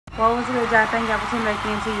What was good, y'all? Thank y'all for tuning back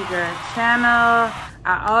into your girl channel.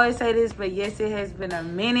 I always say this, but yes, it has been a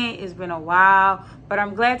minute. It's been a while, but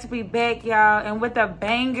I'm glad to be back, y'all. And with a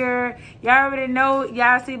banger, y'all already know,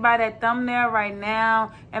 y'all see by that thumbnail right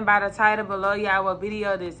now and by the title below, y'all, what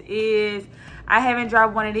video this is. I haven't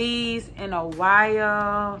dropped one of these in a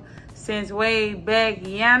while, since way back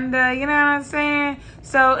yonder, you know what I'm saying?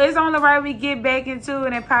 So it's only right we get back into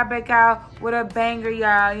it and pop back out with a banger,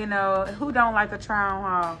 y'all. You know, who don't like a try-on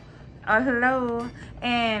haul? Hello.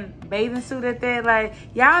 And bathing suit at that. Like,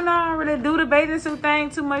 y'all know I don't really do the bathing suit thing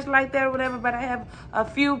too much like that or whatever, but I have a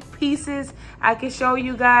few pieces I can show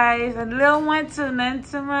you guys. A little one too, nothing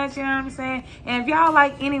too much, you know what I'm saying? And if y'all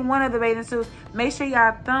like any one of the bathing suits, make sure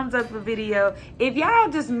y'all thumbs up the video. If y'all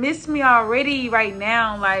just missed me already right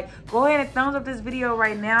now, like, go ahead and thumbs up this video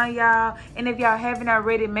right now, y'all. And if y'all haven't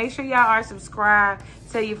already, make sure y'all are subscribed.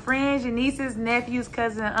 Tell your friends, your nieces, nephews,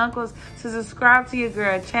 cousins, and uncles to subscribe to your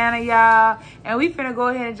girl channel, y'all. And we finna go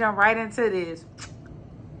ahead and jump right into this.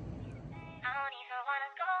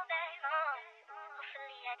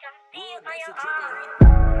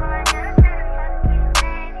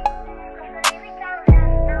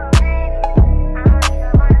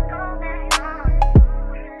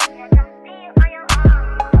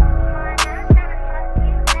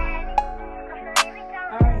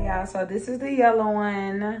 So this is the yellow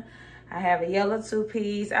one. I have a yellow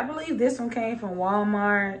two-piece. I believe this one came from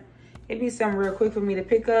Walmart. It'd be something real quick for me to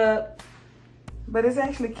pick up, but it's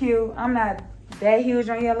actually cute. I'm not that huge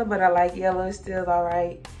on yellow, but I like yellow. It's still all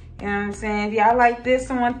right. You know what I'm saying? If y'all like this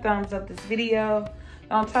one, thumbs up this video.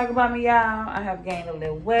 Don't talk about me, y'all. I have gained a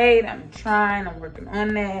little weight. I'm trying. I'm working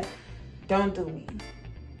on that. Don't do me.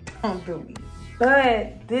 Don't do me.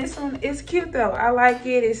 But this one is cute, though. I like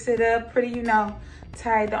it. It's set up pretty, you know,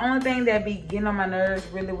 tight. The only thing that be getting on my nerves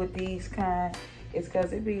really with these kind is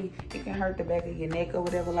because it can hurt the back of your neck or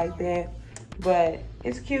whatever like that. But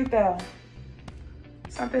it's cute though.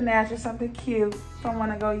 Something natural, something cute. If I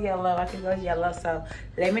want to go yellow, I can go yellow. So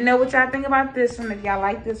let me know what y'all think about this one. If y'all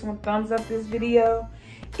like this one, thumbs up this video.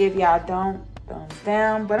 If y'all don't, thumbs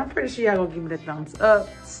down. But I'm pretty sure y'all gonna give me the thumbs up.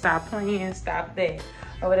 Stop playing, stop that,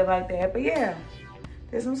 or whatever like that. But yeah,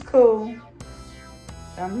 this one's cool.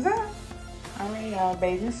 Thumbs up. All right, y'all,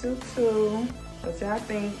 bathing suit too. What y'all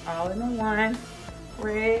think? All in one.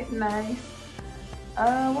 Red, nice.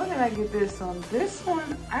 Where did I get this one? This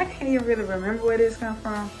one, I can't even really remember where this come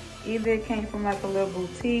from. Either it came from like a little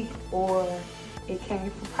boutique or it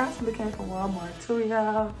possibly came from Walmart too,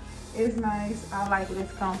 y'all. It's nice. I like it.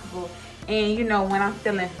 It's comfortable. And you know, when I'm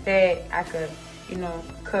feeling fat, I could, you know,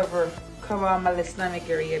 cover all my little stomach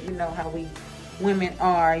area. You know how we women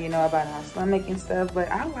are, you know, about our stomach and stuff. But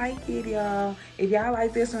I like it, y'all. If y'all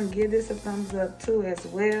like this one, give this a thumbs up too as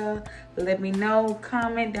well. Let me know,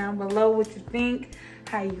 comment down below what you think,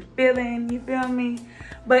 how you feeling, you feel me?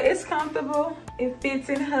 But it's comfortable, it fits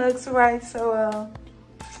and hugs right, so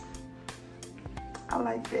I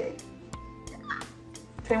like that.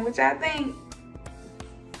 Tell me what y'all think.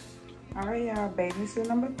 All right, y'all, bathing suit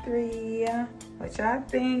number 3. What y'all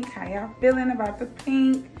think? How y'all feeling about the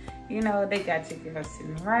pink? You know, they got your girl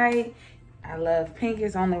sitting right. I love pink,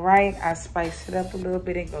 it's only right. I spice it up a little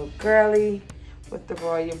bit and go girly with the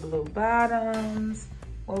royal blue bottoms.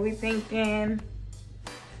 What we thinking?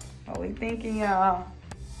 What we thinking, y'all?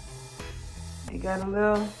 You got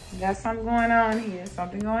something going on here,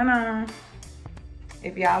 something going on.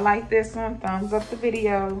 If y'all like this one, thumbs up the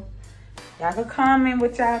video. Y'all can comment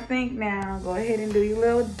what y'all think now. Go ahead and do your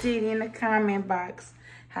little ditty in the comment box.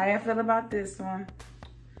 How y'all feel about this one?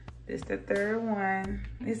 This the 3rd one.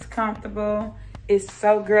 It's comfortable. It's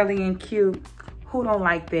so girly and cute. Who don't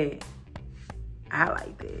like that? I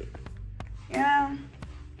like that. Yeah.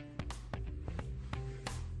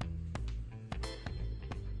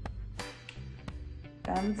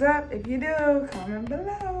 Thumbs up if you do. Comment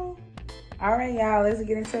below. All right, y'all. Let's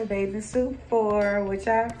get into bathing suit 4. What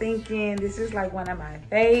y'all thinking? This is like one of my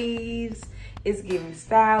faves. It's giving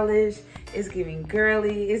stylish. It's giving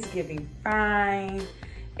girly. It's giving fine.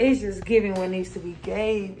 It's just giving what needs to be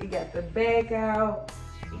gave. You got the back out,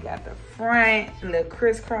 you got the front, a little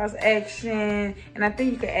crisscross action. And I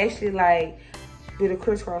think you could actually like do the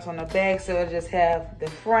crisscross on the back, so it'll just have the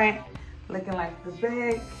front looking like the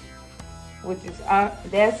back, which is,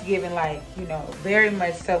 that's giving like, you know, very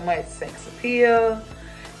much so much sex appeal.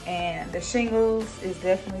 And the shingles is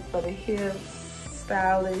definitely for the hips,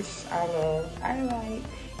 stylish. I like.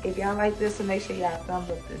 If y'all like this, so make sure y'all thumbs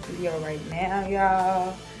up this video right now,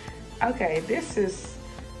 y'all. Okay, this is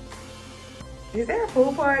there a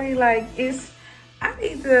pool party? Like, I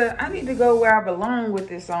need to go where I belong with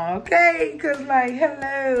this on, okay? Cause like,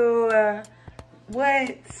 hello,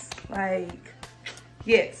 What? Like,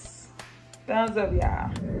 yes. Thumbs up,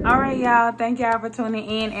 y'all. All right, y'all. Thank y'all for tuning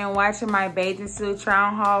in and watching my bathing suit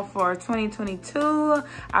try-on haul for 2022.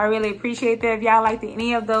 I really appreciate that. If y'all liked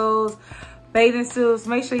any of those bathing suits,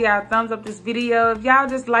 make sure y'all thumbs up this video. If y'all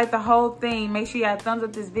just like the whole thing, make sure y'all thumbs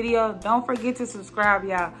up this video. Don't forget to subscribe,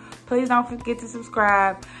 y'all. Please don't forget to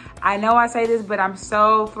subscribe. I know I say this, but I'm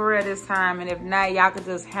so for real this time. And if not, y'all could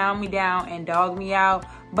just hound me down and dog me out.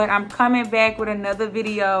 But I'm coming back with another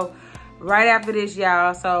video right after this,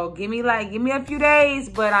 y'all. So give me a few days,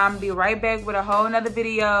 but I'm gonna be right back with a whole nother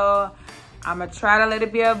video. I'm gonna try to let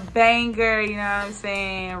it be a banger, you know what I'm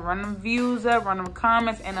saying? Run them views up, run them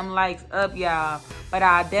comments, and them likes up, y'all. But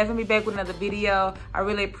I'll definitely be back with another video. I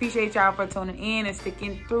really appreciate y'all for tuning in and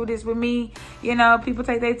sticking through this with me. You know, people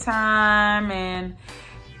take their time, and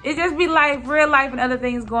it just be life, real life, and other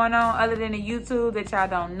things going on other than the YouTube that y'all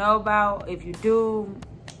don't know about. If you do,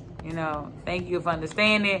 you know, thank you for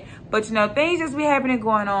understanding. But, you know, things just be happening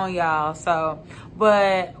going on, y'all. So,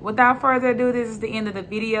 but without further ado, this is the end of the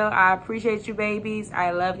video. I appreciate you, babies.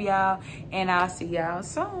 I love y'all. And I'll see y'all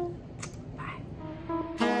soon.